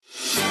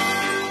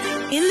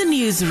In the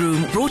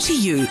newsroom, brought to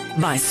you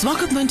by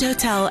Swakopmund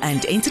Hotel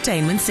and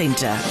Entertainment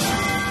Centre.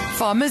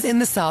 Farmers in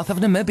the south of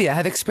Namibia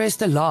have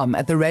expressed alarm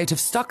at the rate of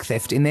stock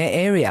theft in their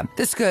area.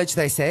 The scourge,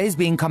 they say, is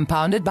being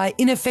compounded by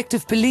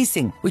ineffective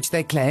policing, which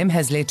they claim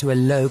has led to a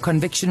low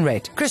conviction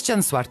rate. Christiaan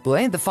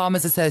Swartbooi, the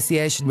Farmers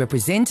Association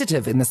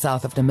representative in the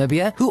south of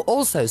Namibia, who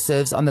also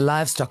serves on the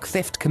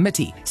livestock-theft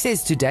committee,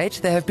 says to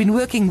date they have been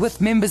working with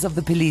members of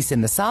the police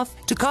in the south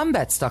to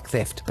combat stock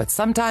theft, but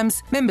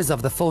sometimes members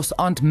of the force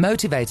aren't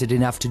motivated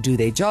enough to do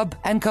their job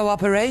and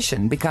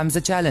cooperation becomes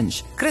a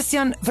challenge.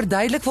 Christiaan,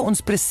 verduidelik vir ons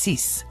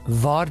presies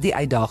waar die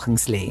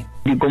uitdagings lê.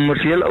 Die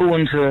kommersiële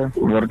ouens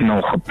word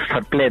nog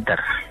verpletter.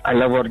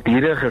 Hulle word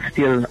diere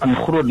gesteel in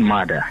groot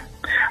mate.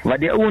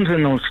 Wat die ouens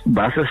in ons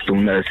basis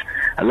doen is,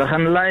 hulle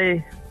gaan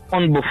lei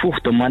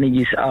onbevoegde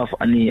mannetjies af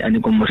aan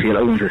die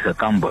kommersiële ouens se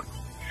kampe.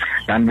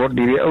 Dan word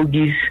die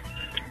ouetjies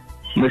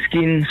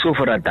miskien so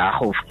vir 'n dag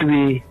of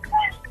 2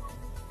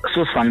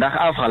 soos vandag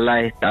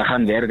afgelei, dan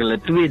gaan werk hulle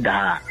 2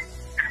 dae.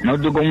 Nou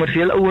die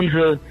kommersiële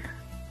ouens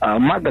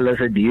maak hulle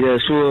se diere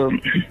so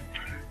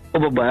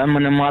op 'n baie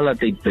minimale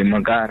tyd by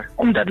mekaar,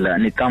 omdat hulle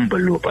in die kamp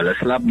loop. Hulle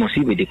slaap mos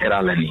nie by die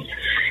kraale nie.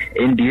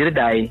 En diere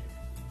daai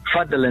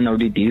vat hulle nou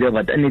die diere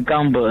wat in die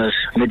kamp is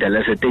met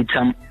hulle se tyd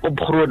saam op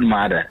groot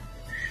mate.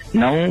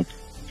 Nou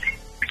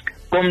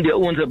kom die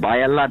ouens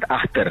baie laat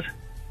agter.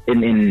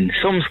 En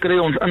soms kry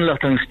ons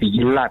inligtings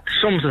bietjie laat.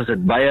 Soms is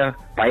dit baie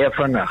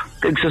vinnig.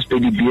 Kyk, soos by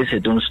die beeste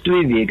het ons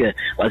 2 weke,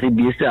 was die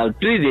beeste al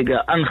 2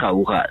 weke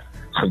aangehou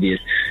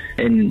gewees.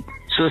 En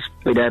soos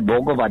by die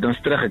bokke wat ons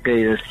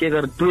teruggekry is,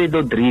 seker 2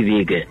 tot 3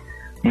 weke.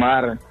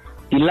 Maar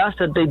die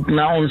laaste tyd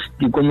na ons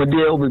die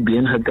komitee op die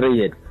been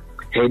gekry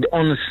het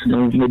ons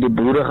nou met die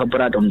boere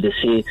gepraat om te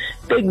sê,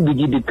 kyk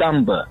bietjie die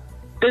kampe.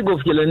 Kyk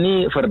of julle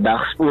nie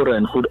verdagspore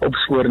en goed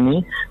opspoor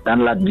nie,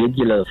 dan laat weet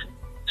julle.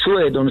 So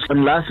het ons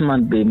van laas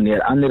maand by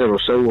meneer Andre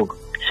Rousseau ook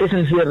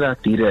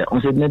 46 diere.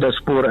 Ons het net 'n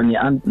spoor in die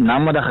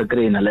namiddag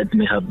gekry en hulle het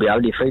my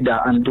gebel die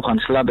Vrydag aan, toe gaan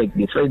slaap ek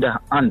die Vrydag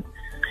aan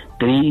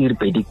 3 uur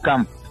by die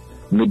kamp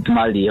met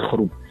mal die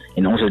groep.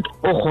 En ons het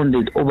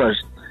oggend op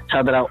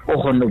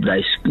Saterdagoggend op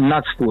die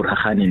natspoor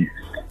gegaan en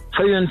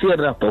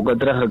 45 bokke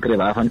teruggekry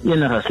waarvan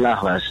enige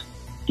slag was.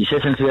 Die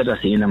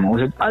 46 ene, maar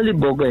ons het al die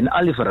bokke en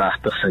al die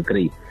verragters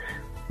gekry.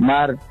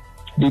 Maar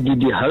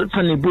die hulp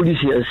van die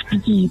polisie is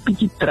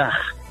bietjie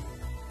traag.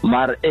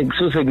 Maar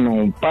soos ek nou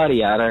 'n paar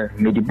jare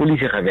met die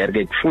polisie gewerk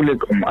het, voel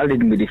ek om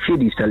altyd met die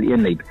veediefstal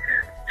eenheid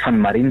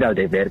van Marindal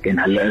te werk en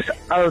hulle is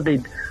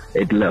altyd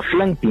het hulle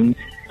flink diens.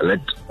 Hulle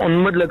het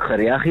onmiddellik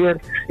gereageer.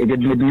 Ek het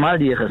met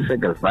Maldie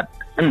gesukkel wat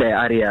in die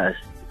area is.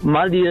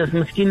 Maldie is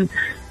miskien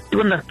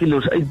 20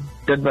 kilos uit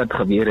dit wat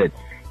gebeur het,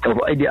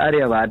 of uit die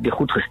area waar die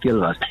goed gesteel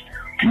was.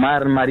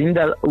 Maar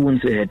Marindal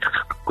ouens het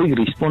goeie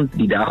respons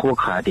die dag ook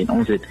gehad en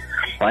ons het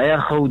baie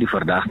gou die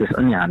verdagtes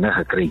in die hande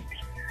gekry.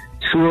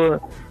 So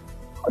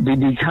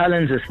die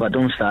challenges wat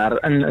ons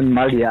daar in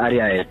Maldie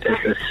area het,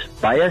 is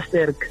baie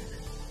sterk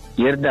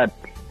hier dat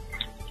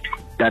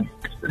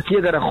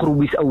sekere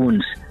groepies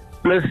ouens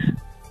plus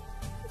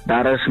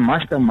daar is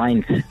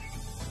masterminds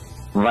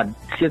wat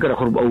sekere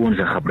groep ouens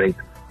gebruik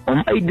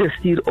om uit te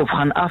stuur of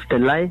gaan af te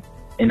lei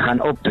en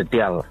gaan op te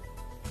tel.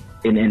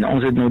 En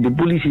ons het nou die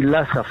polisie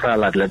las gevra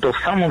dat hulle toch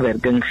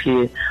samenwerking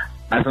gee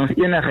as ons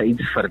enige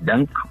iets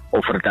verdink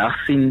of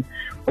verdag sien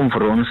om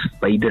vir ons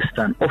by te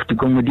staan of die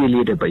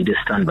komiteelede by te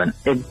staan, want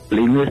ek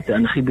bly meeste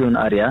in Gideon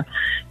area.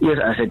 Eers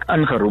as ek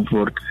aangeroep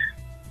word,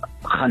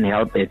 gaan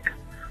help ek.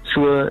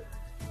 So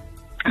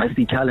is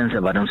die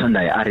challenge wat ons in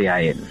die area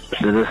het.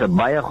 Dit is 'n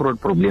baie groot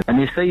probleem. En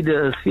die syde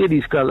is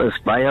veediefstal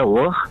is baie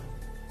hoog,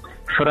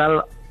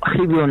 veral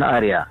Gideon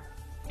area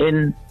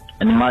en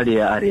in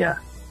Maldie area.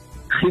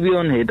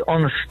 Gideon het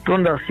ons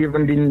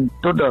 2017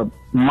 tot 'n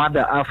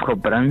madde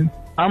afgebring,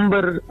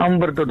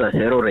 amper tot 'n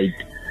 0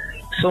 rate.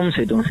 Soms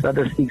het ons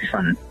statistiek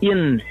van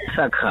 1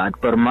 sak gehad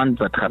per maand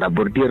wat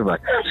gerapporteer was.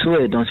 So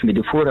het ons met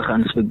die vorige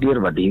inspekteur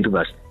wat hier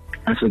was,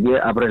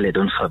 inspekteur April het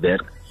ons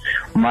gewerk.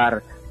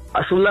 Maar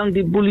solank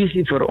die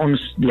polisie vir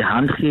ons die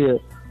hand gee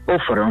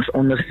of vir ons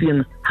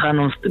ondersteun, gaan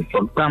ons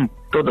kamp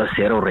tot 'n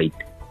 0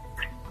 rate.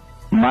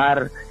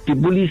 Maar die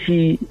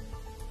polisie,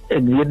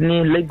 ek weet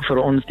nie, lyk vir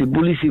ons, die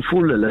polisie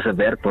voel hulle se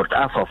werk word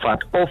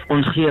afgevat of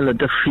ons gee hulle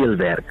te veel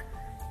werk.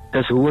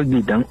 Dis hoe ek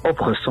die ding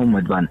opgesom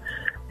het, want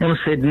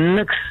ons het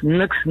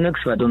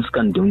niks wat ons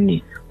kan doen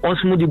nie.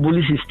 Ons moet die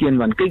polisie steun,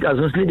 want kyk, as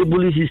ons nie die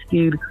polisie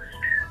stuur,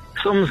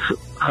 soms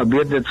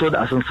gebeur dit so,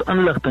 as ons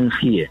inligting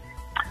gee,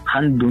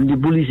 gaan doen die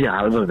polisie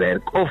halve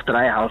werk, of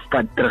draai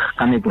halfpad terug,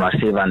 kan ek maar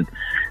sê, want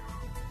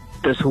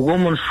dis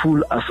hoekom ons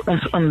voel, as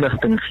ons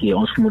inligting gee,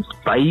 ons moet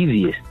by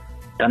wees,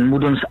 dan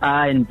moet ons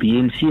A en B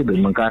en C by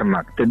mekaar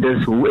maak. Dit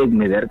is hoe ek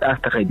my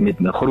werkagtigheid met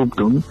my groep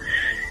doen,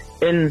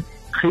 en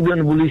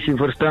Gideon polisie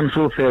verstaan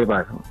so ver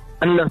wat.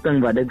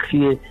 Inligting wat ek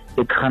gee,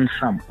 ek gaan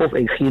saam, of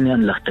ek gee nie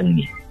inligting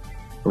nie.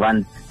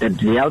 Want dit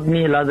help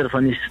nie later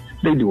van die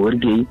tyd hoor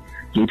jy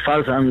het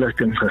valse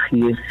inligting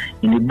gegee,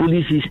 en die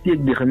polisie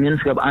steek die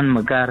gemeenskap aan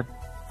mekaar,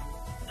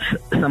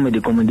 saam met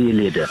die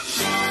komiteelede.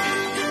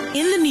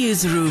 In the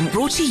newsroom,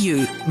 brought to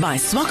you by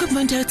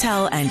Swakopmund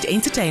Hotel and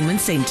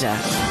Entertainment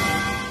Centre.